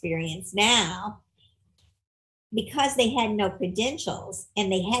much experience now, because they had no credentials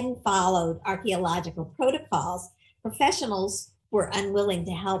and they hadn't followed archaeological protocols, professionals were unwilling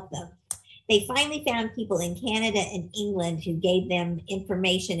to help them. They finally found people in Canada and England who gave them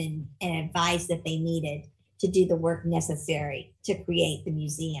information and advice that they needed to do the work necessary to create the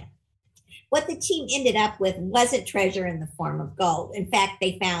museum. What the team ended up with wasn't treasure in the form of gold. In fact,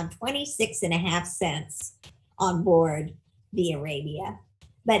 they found 26.5 cents on board the Arabia,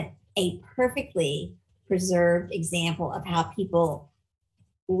 but a perfectly preserved example of how people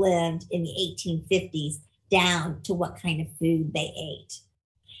lived in the 1850s down to what kind of food they ate.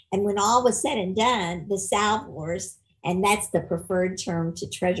 And when all was said and done, the salvors, and that's the preferred term to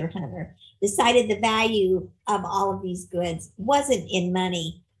treasure hunter, decided the value of all of these goods wasn't in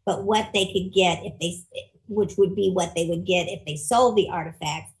money, but what they could get if they, which would be what they would get if they sold the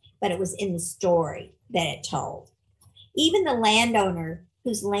artifacts, but it was in the story that it told. Even the landowner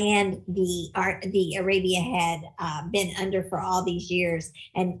whose land the Arabia had been under for all these years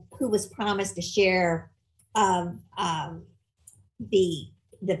and who was promised a share of the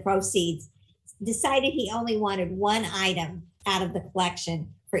proceeds, decided he only wanted one item out of the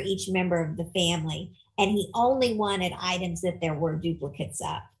collection for each member of the family, and he only wanted items that there were duplicates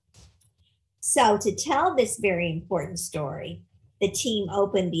of. So to tell this very important story, the team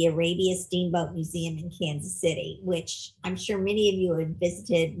opened the Arabia Steamboat Museum in Kansas City, which I'm sure many of you have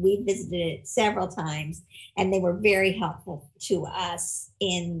visited. We visited it several times, and they were very helpful to us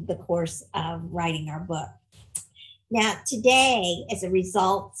in the course of writing our book. Now, today, as a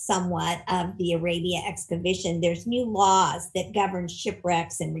result somewhat of the Arabia excavation, there's new laws that govern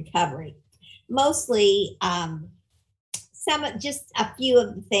shipwrecks and recovery. Mostly, just a few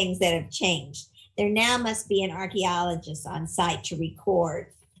of the things that have changed. There now must be an archaeologist on site to record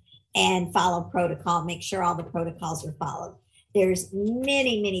and follow protocol, make sure all the protocols are followed. There's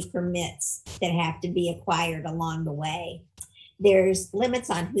many, many permits that have to be acquired along the way. There's limits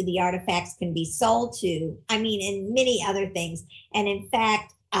on who the artifacts can be sold to, and many other things. And in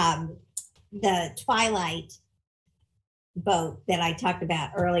fact, the Twilight boat that I talked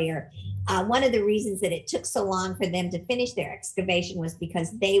about earlier, one of the reasons that it took so long for them to finish their excavation was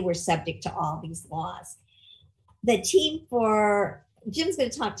because they were subject to all these laws. The team Jim's going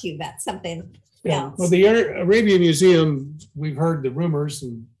to talk to you about something else. Well, the Arabia Museum, we've heard the rumors,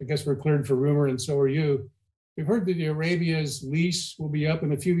 and I guess we're cleared for rumor, and so are you. We've heard that the Arabia's lease will be up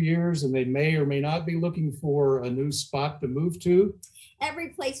in a few years, and they may or may not be looking for a new spot to move to. Every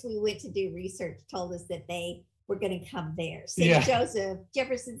place we went to do research told us that they were going to come there. St. Joseph,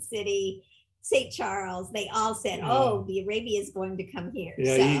 Jefferson City, St. Charles, they all said, oh, the Arabia is going to come here.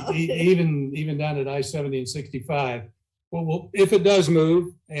 Yeah, so. even down at I-70 and 65. Well, if it does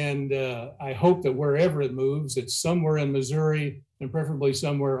move, and I hope that wherever it moves, it's somewhere in Missouri and preferably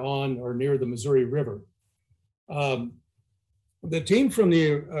somewhere on or near the Missouri River. The team from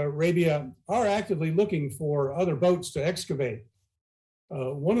the Arabia are actively looking for other boats to excavate.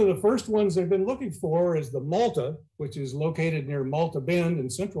 One of the first ones they've been looking for is the Malta, which is located near Malta Bend in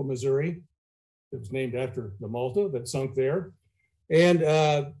central Missouri. It was named after the Malta that sunk there. And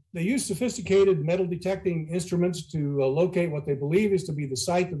they use sophisticated metal detecting instruments to locate what they believe is to be the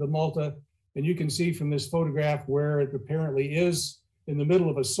site of the Malta. And you can see from this photograph where it apparently is in the middle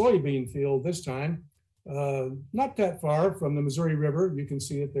of a soybean field this time, not that far from the Missouri River. You can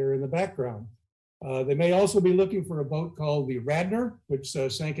see it there in the background. They may also be looking for a boat called the Radnor, which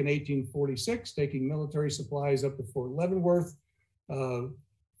sank in 1846, taking military supplies up to Fort Leavenworth to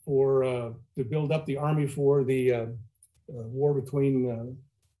build up the army for the war between the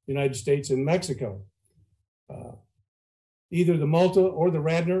United States and Mexico. Either the Malta or the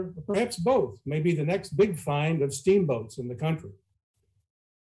Radnor, or perhaps both, may be the next big find of steamboats in the country.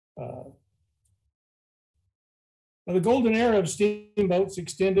 Now, the golden era of steamboats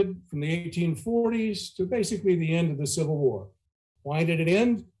extended from the 1840s to basically the end of the Civil War. Why did it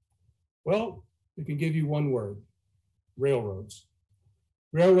end? Well, we can give you one word: railroads.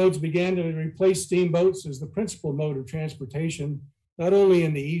 Railroads began to replace steamboats as the principal mode of transportation, not only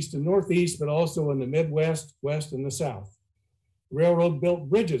in the East and Northeast, but also in the Midwest, West, and the South. The railroad built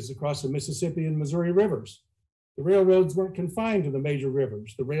bridges across the Mississippi and Missouri rivers. The railroads weren't confined to the major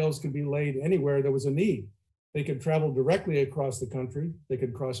rivers. The rails could be laid anywhere there was a need. They could travel directly across the country. They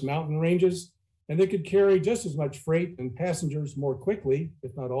could cross mountain ranges, and they could carry just as much freight and passengers more quickly,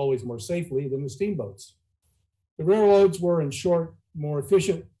 if not always more safely, than the steamboats. The railroads were, in short, more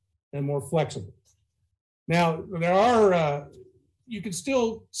efficient and more flexible. Now, there are, you can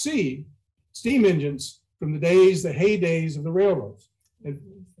still see steam engines from the days, the heydays of the railroads. And,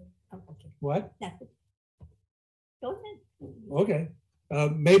 what? Go ahead. Okay.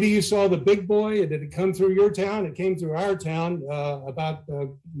 Maybe you saw the big boy. Did it come through your town? It came through our town about a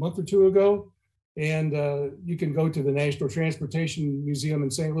month or two ago. And you can go to the National Transportation Museum in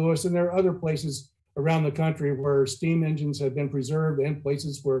St. Louis, and there are other places around the country where steam engines have been preserved and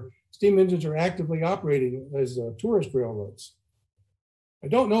places where steam engines are actively operating as tourist railroads. I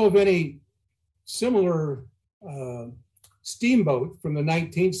don't know of any similar steamboat from the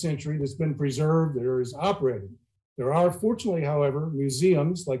 19th century that's been preserved or is operating. There are, fortunately, however,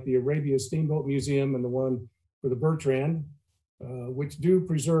 museums like the Arabia Steamboat Museum and the one for the Bertrand, which do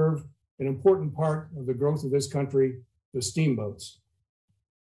preserve an important part of the growth of this country, the steamboats.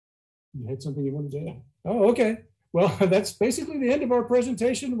 You had something you wanted to add? Oh, okay. Well, that's basically the end of our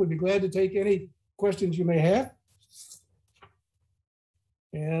presentation. We'd be glad to take any questions you may have.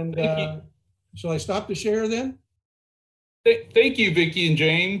 And shall I stop the share then? Thank you, Vicki and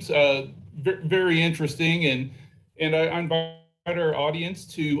James. Very interesting. And I invite our audience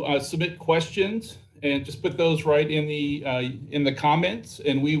to submit questions and just put those right in the comments,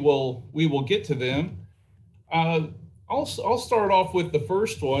 and we will get to them. I'll start off with the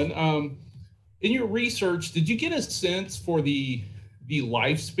first one. In your research, did you get a sense for the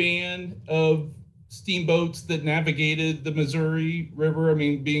lifespan of steamboats that navigated the Missouri River? I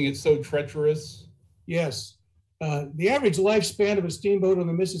mean, being it's so treacherous. Yes. The average lifespan of a steamboat on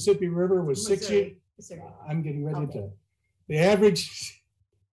the Mississippi River was 6 years. I'm getting ready to. The average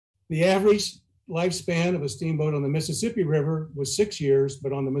lifespan of a steamboat on the Mississippi River was 6 years,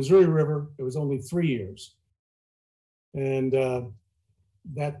 but on the Missouri River, it was only 3 years. And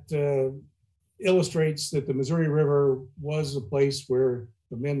that illustrates that the Missouri River was a place where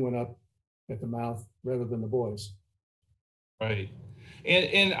the men went up at the mouth rather than the boys. Right.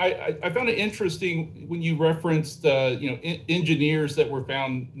 And I found it interesting when you referenced engineers that were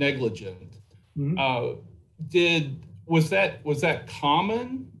found negligent. Mm-hmm. Was that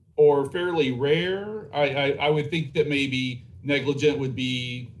common or fairly rare? I would think that maybe negligent would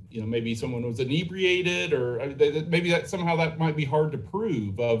be maybe someone was inebriated, or maybe that might be hard to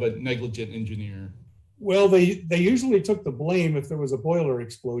prove of a negligent engineer. Well, they usually took the blame if there was a boiler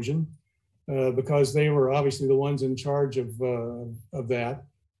explosion, because they were obviously the ones in charge of that.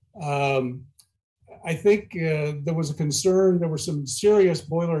 I think there was a concern. There were some serious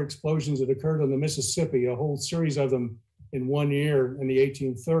boiler explosions that occurred on the Mississippi, a whole series of them in 1 year in the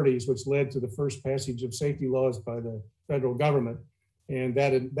 1830s, which led to the first passage of safety laws by the federal government. And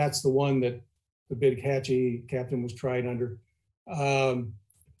that's the one that the Big Hatchie captain was tried under. The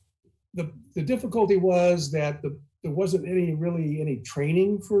difficulty was that there wasn't any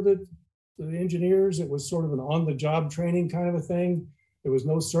training for the engineers. It was sort of an on-the-job training kind of a thing. There was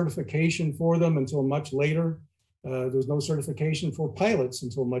no certification for them until much later. There was no certification for pilots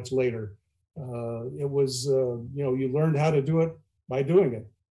until much later. It was, you learned how to do it by doing it.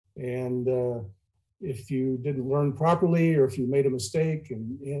 And if you didn't learn properly, or if you made a mistake,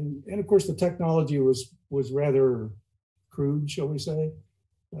 and of course the technology was rather crude, shall we say.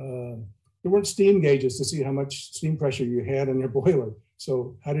 There weren't steam gauges to see how much steam pressure you had in your boiler.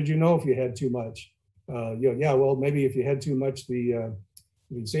 So how did you know if you had too much? Well, maybe if you had too much, the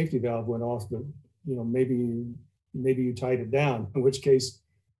safety valve went off, but maybe you tied it down, in which case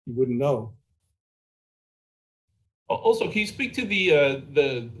you wouldn't know. Also, can you speak to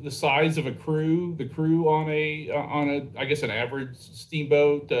the size of a crew, the crew on a I guess an average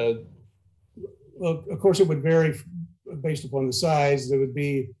steamboat? Well, of course, it would vary based upon the size. There would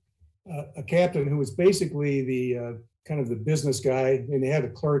be a captain who was basically the kind of the business guy, and they had a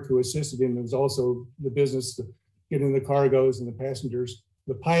clerk who assisted him. There was also the business, getting the cargoes and the passengers.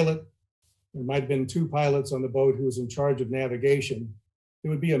 The pilot, there might have been two pilots on the boat who was in charge of navigation.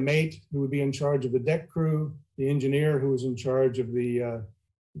 There would be a mate who would be in charge of the deck crew, the engineer who was in charge of the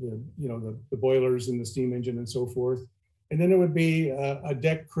boilers and the steam engine and so forth. And then there would be a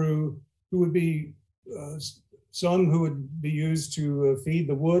deck crew who would be some who would be used to feed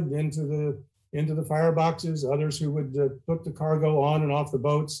the wood into the fireboxes, others who would put the cargo on and off the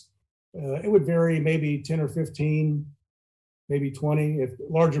boats. It would vary, maybe 10 or 15, maybe 20. If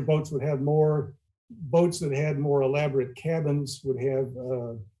larger boats would have more. Boats that had more elaborate cabins would have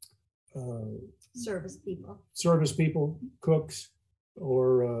Service people, cooks,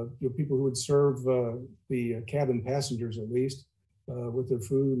 or people who would serve the cabin passengers at least with their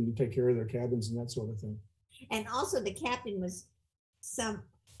food and take care of their cabins and that sort of thing. And also the captain was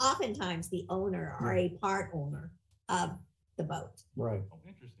oftentimes the owner or a part owner of the boat. Right. Oh,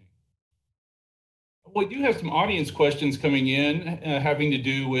 interesting. Well, we do have some audience questions coming in having to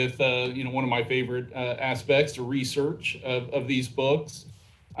do with, one of my favorite aspects, the research of these books.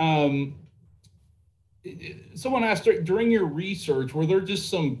 Someone asked, during your research, were there just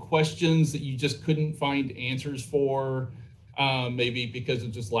some questions that you just couldn't find answers for, maybe because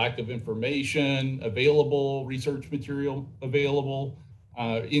of just lack of information available, research material available,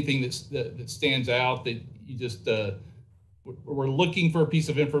 anything that stands out that you just were looking for a piece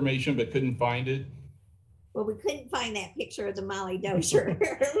of information but couldn't find it? Well, we couldn't find that picture of the Molly Dozier,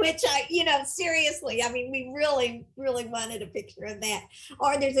 which seriously, I mean, we really, really wanted a picture of that.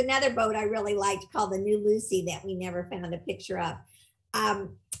 Or there's another boat I really liked called the New Lucy that we never found a picture of.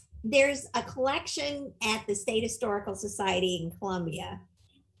 There's a collection at the State Historical Society in Columbia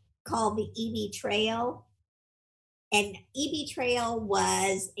called the E.B. Trail. And E.B. Trail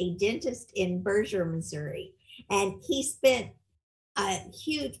was a dentist in Berger, Missouri. And he spent a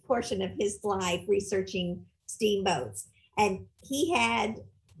huge portion of his life researching steamboats, and he had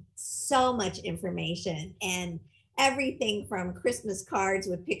so much information, and everything from Christmas cards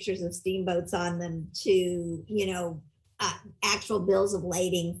with pictures of steamboats on them to actual bills of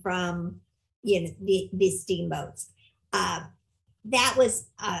lading from these steamboats. That was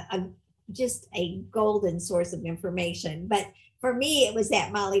just a golden source of information. But for me, it was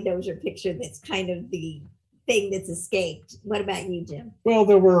that Molly Dozier picture that's kind of the thing that's escaped. What about you, Jim? Well,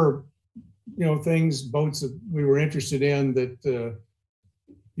 there were, boats that we were interested in that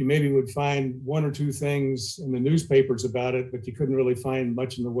you maybe would find one or two things in the newspapers about it, but you couldn't really find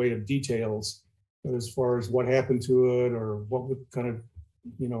much in the way of details as far as what happened to it, or what kind of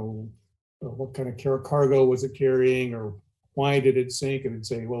cargo was it carrying, or why did it sink? And it'd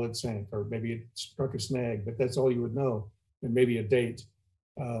say, well, it sank, or maybe it struck a snag, but that's all you would know, and maybe a date.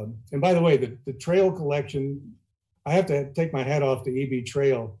 And by the way, the trail collection, I have to take my hat off to E.B.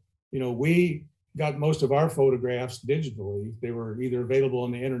 Trail. We got most of our photographs digitally. They were either available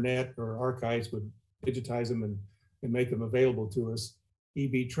on the internet, or archives would digitize them and make them available to us.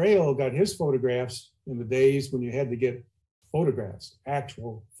 E.B. Trail got his photographs in the days when you had to get photographs,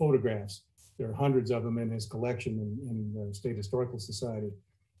 actual photographs. There are hundreds of them in his collection in the State Historical Society.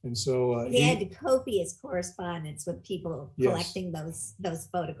 And so he had copious correspondence with people collecting yes, those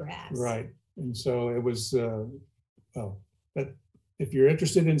photographs. Right. And so it was, but if you're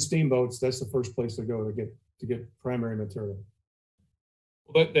interested in steamboats, that's the first place to go to get primary material.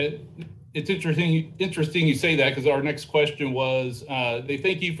 Well, it's interesting you say that, because our next question was, they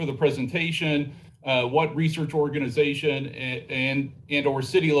thank you for the presentation. What research organization and or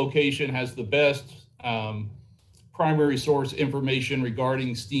city location has the best primary source information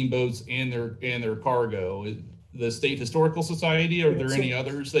regarding steamboats and their cargo? The State Historical Society, or are there any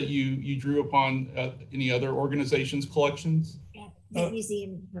others that you drew upon, any other organizations' collections? Yeah, the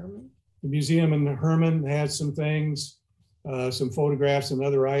museum in Herman. The museum in Herman has some things, some photographs and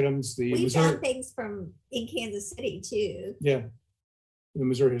other items. We found things in Kansas City too. Yeah, the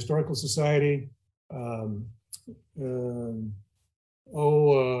Missouri Historical Society.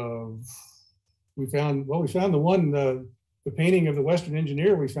 We found the one, the painting of the Western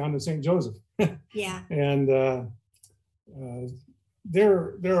Engineer we found in St. Joseph. Yeah. And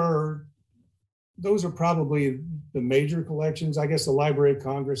those are probably the major collections. I guess the Library of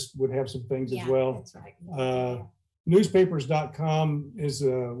Congress would have some things as well. That's right. Newspapers.com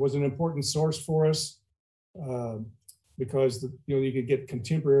was an important source for us because you could get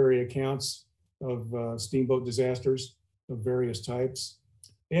contemporary accounts of steamboat disasters of various types.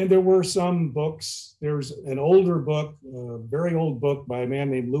 And there were some books. There's an older book, a very old book by a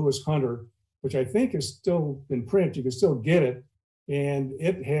man named Lewis Hunter, which I think is still in print. You can still get it. And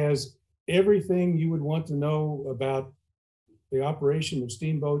it has everything you would want to know about the operation of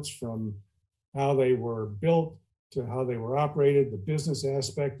steamboats, from how they were built to how they were operated, the business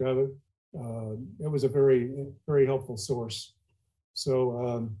aspect of it. It was a very, very helpful source.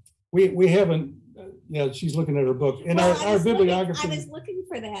 So we haven't, yeah, she's looking at her book. In our bibliography. I was looking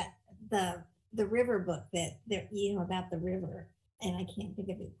for that, the river book that, you know, about the river. And I can't think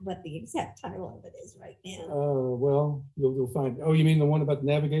of what the exact title of it is right now. Well, you'll find. Oh, you mean the one about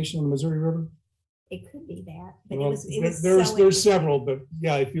navigation on the Missouri River? It could be that, but well, it was there's several, but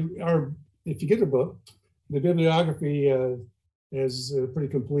yeah, if you get the book, the bibliography is pretty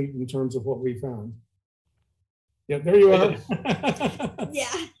complete in terms of what we found. Yeah, there you are.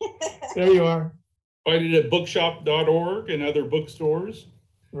 Yeah. There you are. Find it at bookshop.org and other bookstores.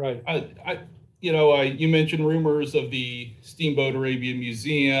 Right. You mentioned rumors of the Steamboat Arabian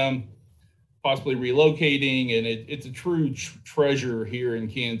Museum possibly relocating, and it's a true treasure here in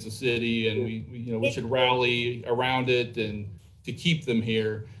Kansas City, and we should rally around it and to keep them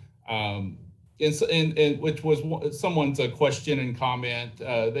here. And which was someone's question and comment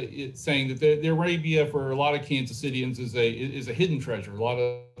that it's saying that the Arabia for a lot of Kansas Cityans is a hidden treasure. A lot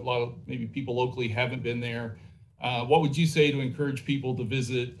of maybe people locally haven't been there. What would you say to encourage people to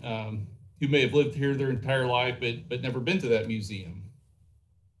visit who may have lived here their entire life but never been to that museum?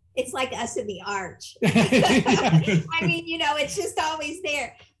 It's like us in the Arch. I mean, it's just always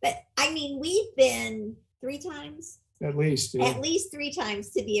there. But I mean, we've been 3 times. At least. Yeah. At least 3 times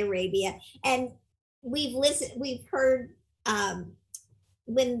to the Arabia. And we've heard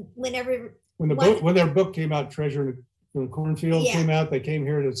when their book came out, Treasure in the Cornfield came out, they came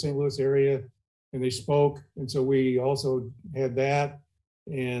here to the St. Louis area and they spoke. And so we also had that.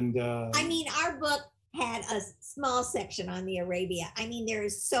 And I mean, our book had a small section on the Arabia. I mean, there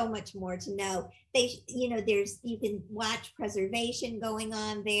is so much more to know. You can watch preservation going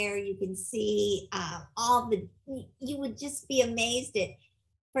on there. You can see you would just be amazed at,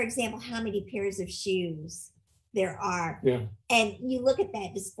 for example, how many pairs of shoes there are. Yeah. And you look at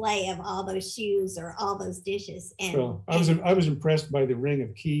that display of all those shoes or all those dishes. And well, I was impressed by the ring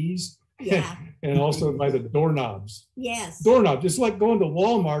of keys. Yeah. And also by the doorknobs. Yes. Doorknob, just like going to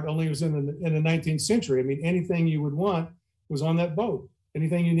Walmart, only it was in the 19th century. I mean, anything you would want was on that boat.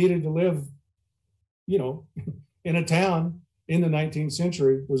 Anything you needed to live, in a town in the 19th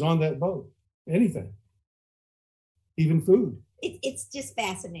century was on that boat. Anything. Even food. It's just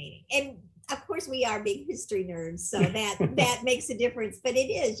fascinating. And of course we are big history nerds, so that makes a difference. But it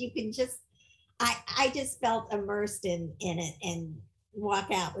is, you can just, I just felt immersed in it and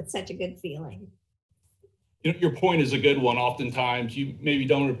walk out with such a good feeling. Your point is a good one. Oftentimes you maybe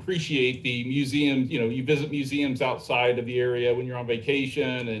don't appreciate the museums. You visit museums outside of the area when you're on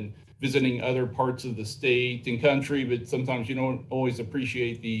vacation and visiting other parts of the state and country, but sometimes you don't always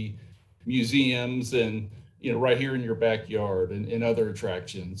appreciate the museums and right here in your backyard and other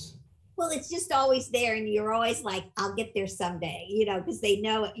attractions. Well, it's just always there, and you're always like, I'll get there someday, because they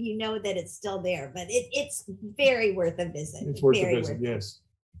know that it's still there. But it's very worth a visit. It's worth a visit, yes.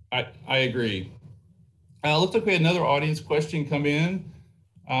 I agree. Looks like we had another audience question come in.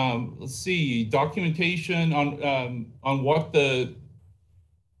 Let's see, documentation on what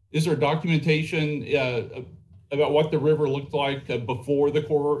is there documentation about what the river looked like before the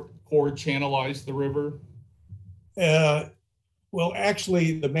Corps channelized the river? Well,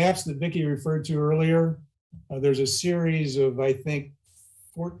 actually, the maps that Vicki referred to earlier, there's a series of, I think,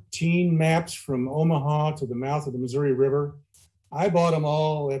 14 maps from Omaha to the mouth of the Missouri River. I bought them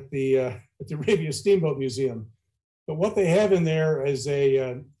all at the Arabia Steamboat Museum. But what they have in there is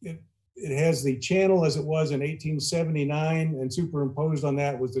it has the channel as it was in 1879, and superimposed on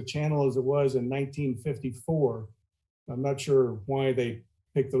that was the channel as it was in 1954. I'm not sure why they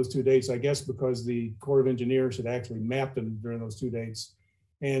picked those 2 dates, I guess because the Corps of Engineers had actually mapped them during those 2 dates.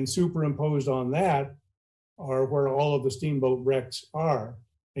 And superimposed on that are where all of the steamboat wrecks are.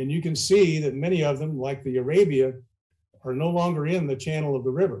 And you can see that many of them, like the Arabia, are no longer in the channel of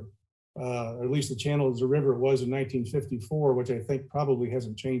the river, or at least the channel of the river was in 1954, which I think probably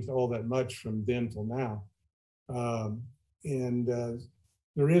hasn't changed all that much from then till now.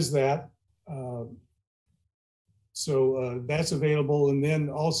 There is that. So that's available, and then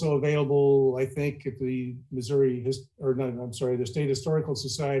also available, I think, at the the State Historical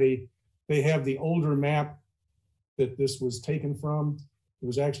Society. They have the older map that this was taken from. It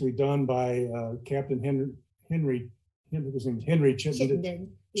was actually done by Captain it was named Henry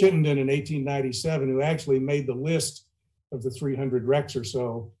Chittenden, Chittenden. in 1897, who actually made the list of the 300 wrecks or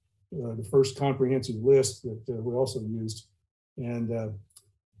so, the first comprehensive list that we also used. And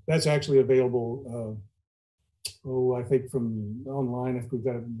that's actually available, I think from online, if we've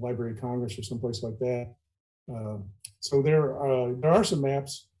got a Library of Congress or someplace like that. So there are some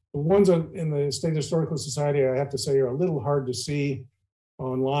maps. The ones in the State Historical Society, I have to say, are a little hard to see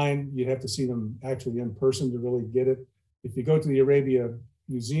online. You'd have to see them actually in person to really get it. If you go to the Arabia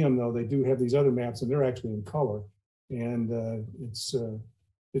Museum, though, they do have these other maps, and they're actually in color. And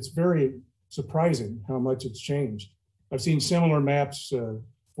it's very surprising how much it's changed. I've seen similar maps that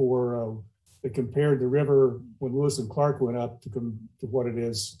compared the river when Lewis and Clark went up to what it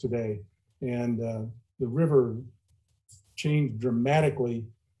is today. And the river changed dramatically,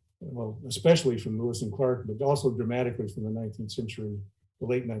 well, especially from Lewis and Clark, but also dramatically from the 19th century, the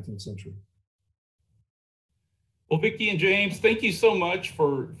late 19th century. Well, Vicki and James, thank you so much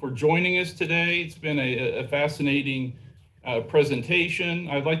for joining us today. It's been a fascinating presentation.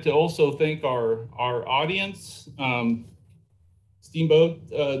 I'd like to also thank our audience. Steamboat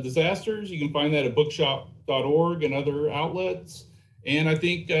Disasters, you can find that at bookshop.org and other outlets. And I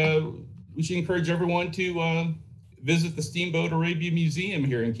think we should encourage everyone to visit the Steamboat Arabia Museum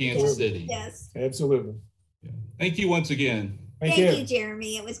here in Kansas City. Yes. Absolutely. Yeah. Thank you once again. Thank you,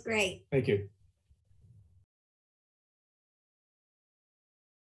 Jeremy. It was great. Thank you.